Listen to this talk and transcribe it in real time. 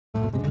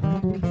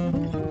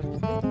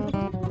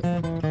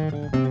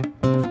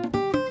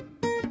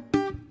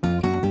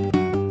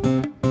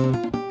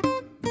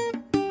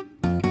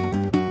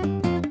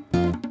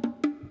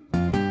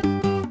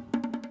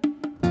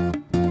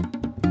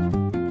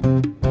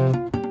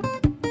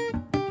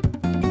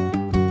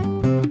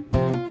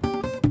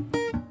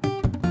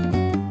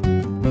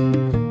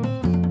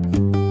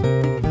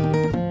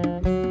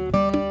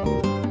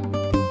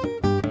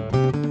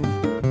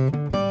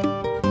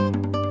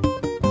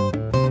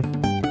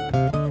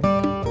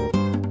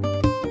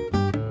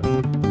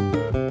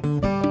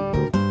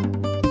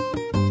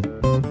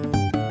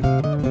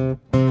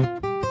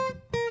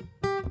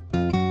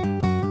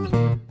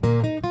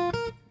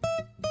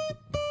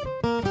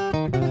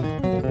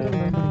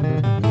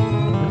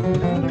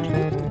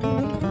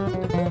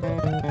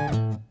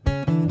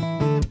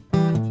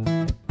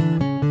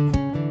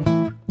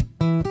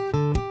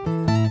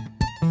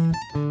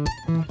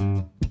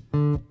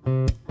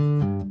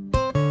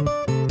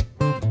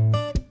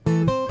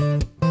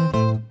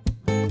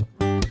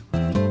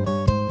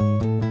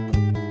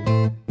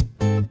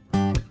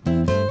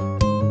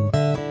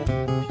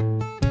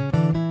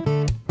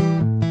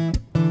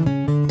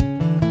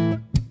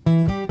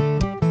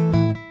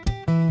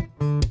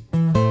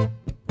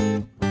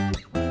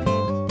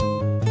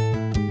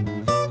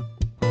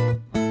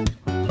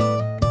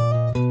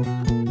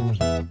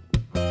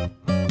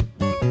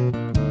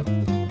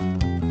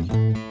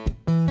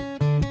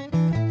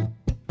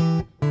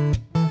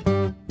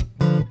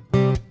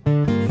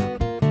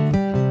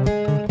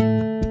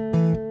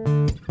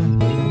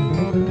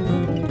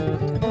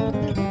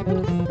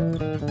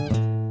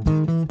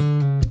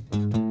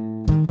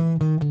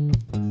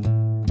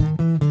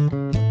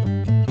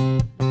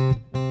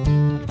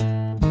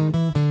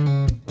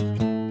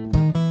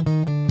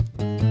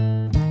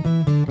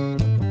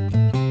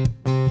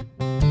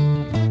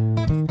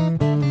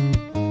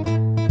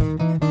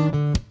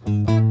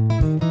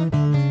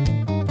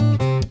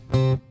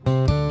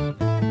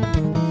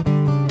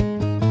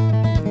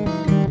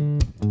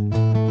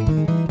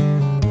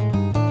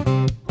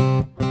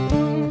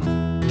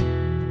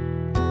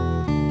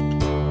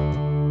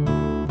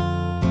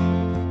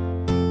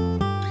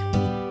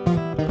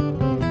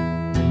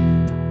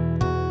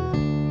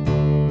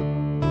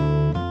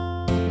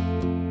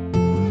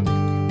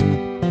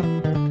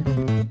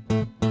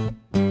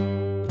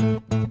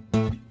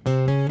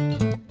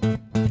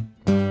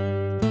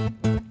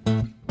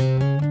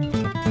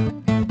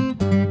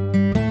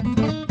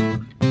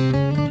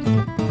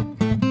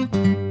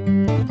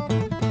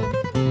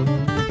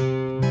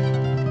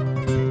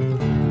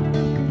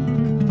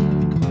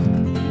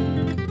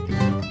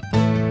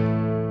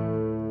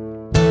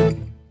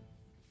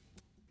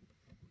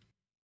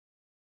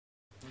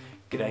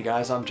G'day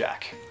guys, I'm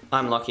Jack.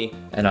 I'm Lockie.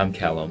 And I'm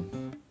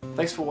Callum.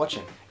 Thanks for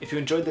watching. If you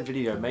enjoyed the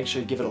video, make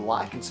sure you give it a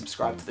like and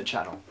subscribe to the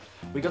channel.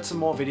 We got some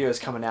more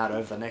videos coming out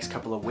over the next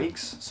couple of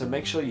weeks, so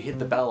make sure you hit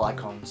the bell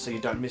icon so you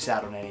don't miss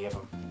out on any of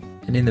them.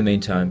 And in the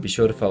meantime, be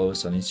sure to follow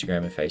us on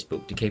Instagram and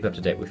Facebook to keep up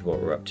to date with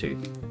what we're up to.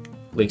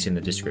 Links in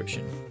the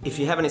description. If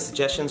you have any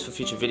suggestions for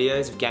future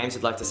videos of games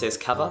you'd like to see us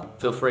cover,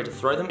 feel free to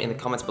throw them in the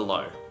comments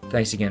below.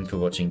 Thanks again for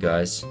watching,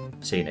 guys.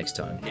 See you next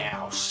time.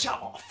 Now shut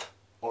off,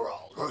 or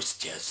I'll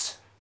roast yous.